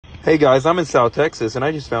Hey guys, I'm in South Texas and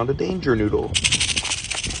I just found a danger noodle.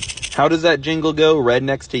 How does that jingle go? Red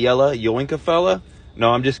next to yellow, yoink a fella?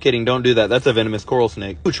 No, I'm just kidding, don't do that. That's a venomous coral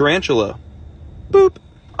snake. Ooh, tarantula. Boop.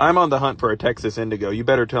 I'm on the hunt for a Texas indigo. You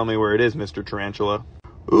better tell me where it is, Mr. Tarantula.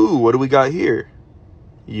 Ooh, what do we got here?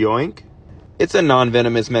 Yoink. It's a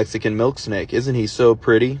non-venomous Mexican milk snake. Isn't he so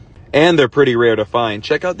pretty? And they're pretty rare to find.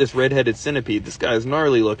 Check out this red-headed centipede. This guy's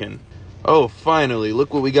gnarly looking. Oh, finally,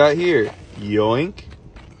 look what we got here. Yoink.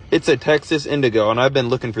 It's a Texas indigo, and I've been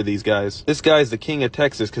looking for these guys. This guy's the king of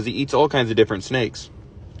Texas because he eats all kinds of different snakes.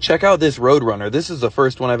 Check out this roadrunner. This is the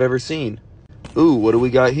first one I've ever seen. Ooh, what do we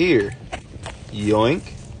got here? Yoink.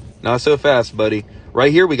 Not so fast, buddy.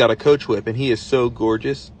 Right here we got a coach whip, and he is so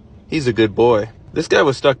gorgeous. He's a good boy. This guy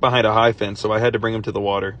was stuck behind a high fence, so I had to bring him to the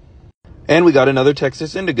water. And we got another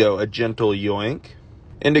Texas indigo, a gentle yoink.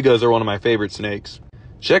 Indigos are one of my favorite snakes.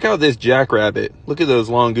 Check out this jackrabbit. Look at those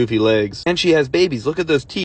long, goofy legs. And she has babies. Look at those teeth.